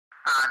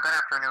Good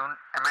afternoon.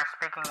 Am I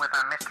speaking with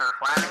Mr.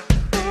 Flabby?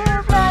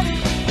 Dear Flabby,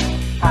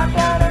 I've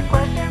got a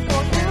question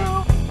for you.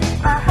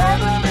 I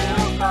have a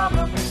little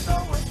problem,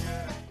 so would you?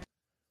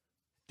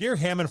 Dear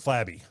Ham and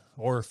Flabby,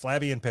 or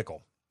Flabby and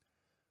Pickle,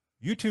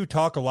 you two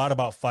talk a lot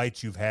about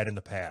fights you've had in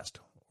the past,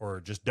 or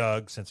just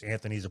Doug since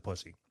Anthony's a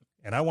pussy.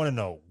 And I want to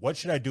know, what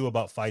should I do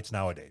about fights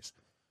nowadays?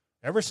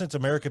 Ever since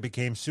America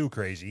became Sioux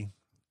crazy,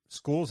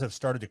 schools have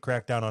started to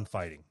crack down on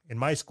fighting. In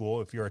my school,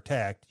 if you're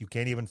attacked, you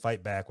can't even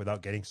fight back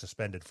without getting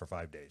suspended for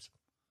 5 days.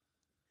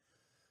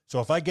 So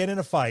if I get in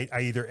a fight,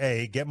 I either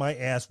A, get my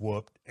ass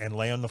whooped and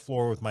lay on the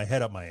floor with my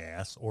head up my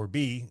ass, or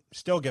B,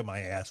 still get my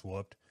ass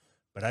whooped,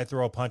 but I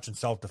throw a punch in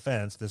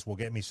self-defense. This will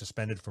get me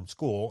suspended from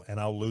school, and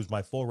I'll lose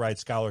my full-ride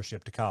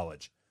scholarship to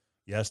college.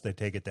 Yes, they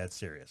take it that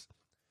serious.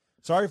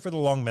 Sorry for the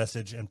long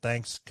message, and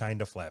thanks,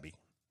 kinda Flabby.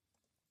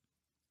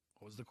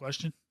 What was the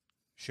question?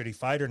 Should he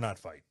fight or not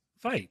fight?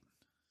 Fight.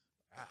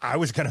 I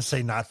was going to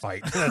say not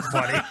fight. That's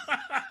funny.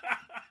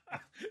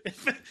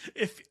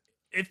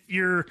 If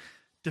you're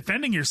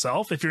defending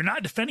yourself, if you're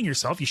not defending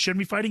yourself, you shouldn't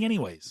be fighting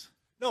anyways.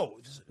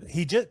 No,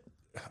 he just,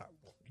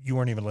 you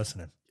weren't even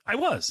listening. I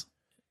was.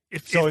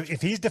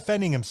 If he's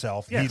defending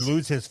himself, Yes. he'd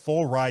lose his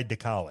full ride to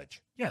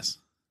college. Yes.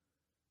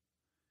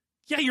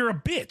 Yeah, you're a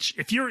bitch.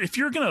 If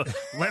you're gonna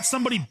let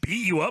somebody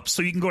beat you up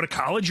so you can go to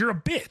college, you're a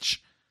bitch.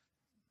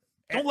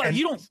 You don't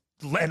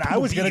let And people I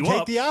was beat going you to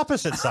take up. the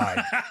opposite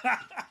side.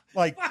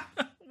 Like,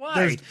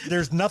 Why?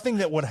 there's nothing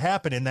that would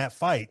happen in that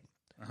fight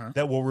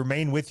that will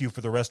remain with you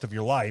for the rest of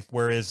your life,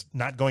 whereas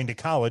not going to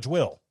college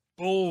will.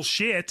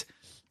 Bullshit.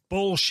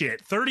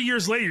 30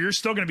 years later, you're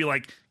still gonna be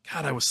like,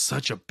 God, I was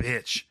such a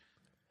bitch.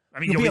 I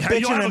mean, You'll be a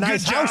bitch in a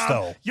nice good house, job.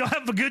 though. You'll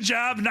have a good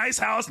job, nice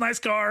house, nice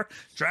car,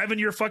 driving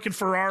your fucking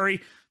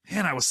Ferrari.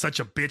 Man, I was such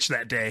a bitch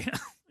that day.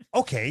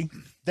 Okay,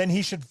 then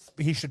he should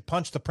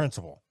punch the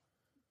principal.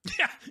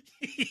 Yeah,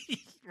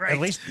 right.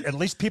 At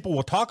least people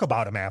will talk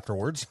about him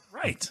afterwards.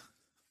 Right.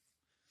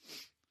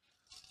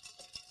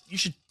 You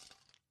should.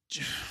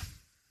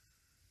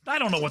 I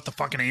don't know what the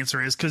fucking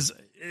answer is because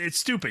it's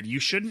stupid. You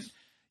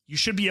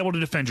should be able to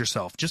defend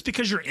yourself. Just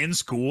because you're in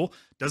school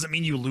doesn't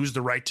mean you lose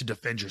the right to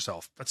defend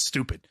yourself. That's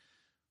stupid.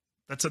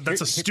 That's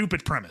a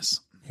stupid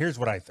premise. Here's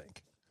what I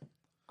think.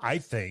 I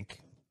think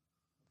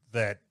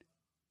that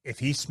if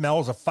he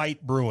smells a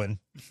fight brewing,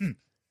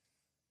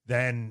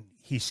 then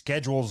he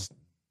schedules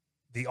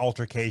the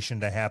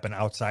altercation to happen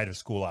outside of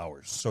school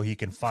hours so he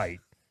can fight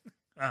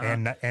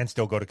and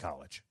still go to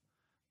college.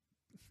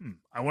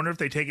 I wonder if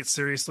they take it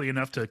seriously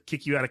enough to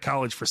kick you out of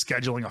college for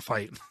scheduling a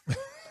fight.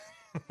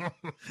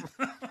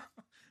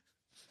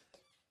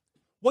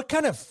 What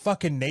kind of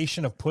fucking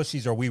nation of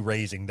pussies are we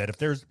raising that if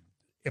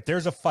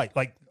there's a fight,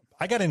 like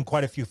I got in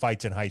quite a few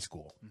fights in high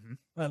school.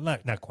 Well,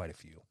 not quite a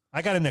few.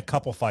 I got in a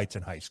couple fights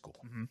in high school.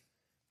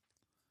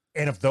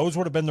 And if those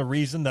would have been the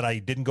reason that I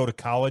didn't go to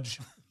college,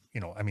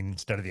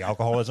 instead of the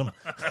alcoholism,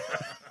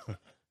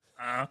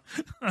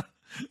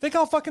 think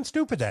how fucking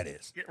stupid that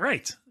is. Yeah,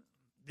 right.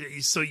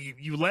 So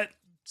you let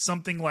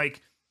something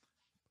like,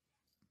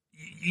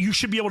 you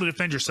should be able to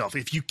defend yourself.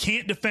 If you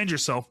can't defend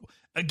yourself,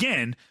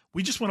 again,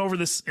 we just went over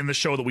this in the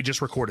show that we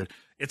just recorded.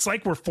 It's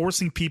like we're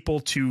forcing people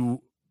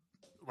to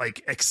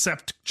like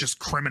accept just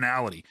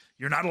criminality.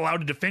 You're not allowed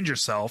to defend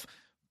yourself.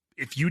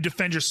 If you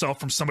defend yourself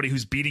from somebody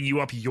who's beating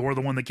you up, you're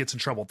the one that gets in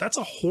trouble. That's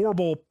a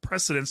horrible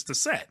precedence to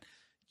set.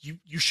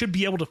 You should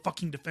be able to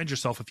fucking defend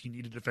yourself if you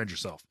need to defend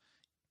yourself.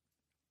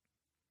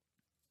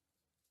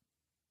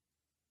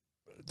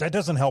 That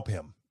doesn't help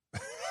him.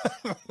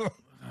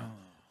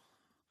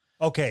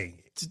 Okay.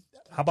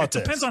 How about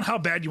this? It depends on how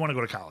bad you want to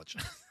go to college.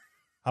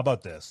 How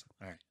about this?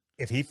 All right.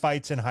 If he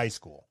fights in high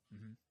school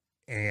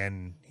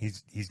and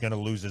he's going to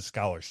lose his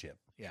scholarship,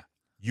 Yeah.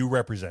 you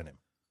represent him.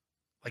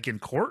 Like in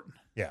court?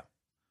 Yeah.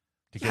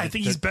 I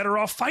think he's better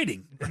off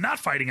fighting. Not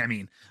fighting, I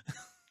mean.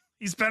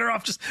 He's better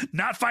off just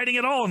not fighting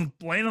at all and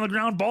laying on the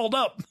ground balled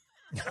up.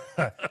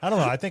 I don't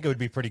know. I think it would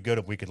be pretty good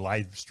if we could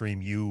live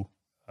stream you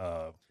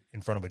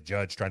in front of a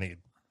judge trying to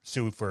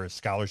sue for a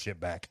scholarship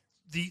back.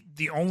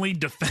 The only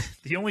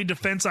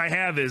defense I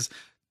have is,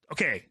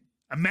 okay,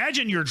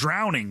 imagine you're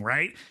drowning,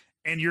 right?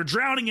 And you're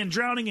drowning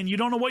and you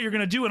don't know what you're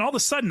going to do. And all of a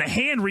sudden a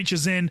hand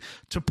reaches in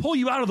to pull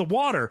you out of the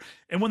water.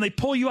 And when they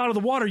pull you out of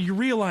the water, you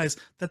realize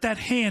that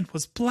hand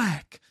was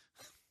black.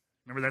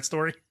 Remember that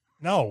story?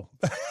 No.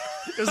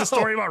 It was a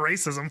story about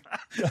racism.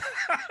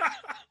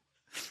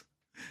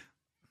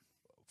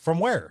 From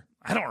where?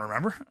 I don't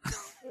remember.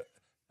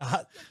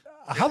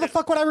 How the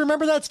fuck would I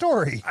remember that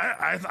story?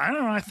 I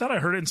don't know. I thought I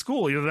heard it in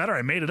school. Either that or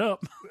I made it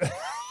up.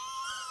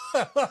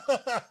 You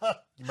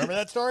remember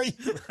that story?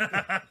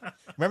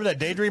 Remember that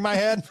daydream I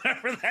had?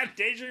 Remember that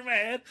daydream I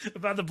had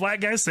about the black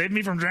guy saving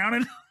me from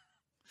drowning?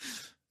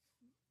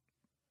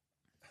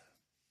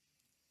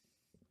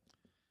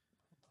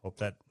 Hope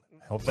that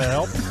helped.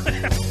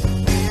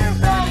 Dear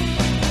Flabby,